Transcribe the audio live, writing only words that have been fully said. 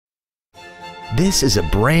This is a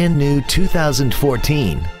brand new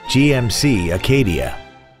 2014 GMC Acadia.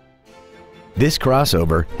 This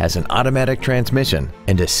crossover has an automatic transmission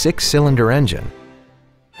and a 6-cylinder engine.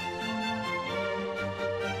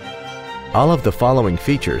 All of the following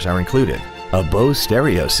features are included: a Bose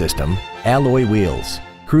stereo system, alloy wheels,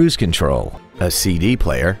 cruise control, a CD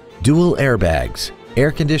player, dual airbags,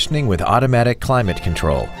 air conditioning with automatic climate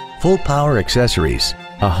control, full power accessories,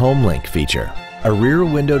 a HomeLink feature, a rear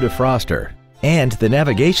window defroster, and the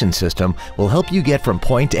navigation system will help you get from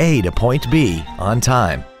point A to point B on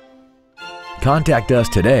time. Contact us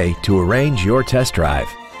today to arrange your test drive.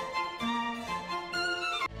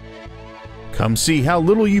 Come see how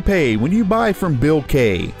little you pay when you buy from Bill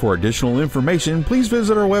K. For additional information, please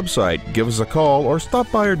visit our website, give us a call, or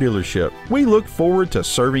stop by our dealership. We look forward to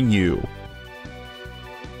serving you.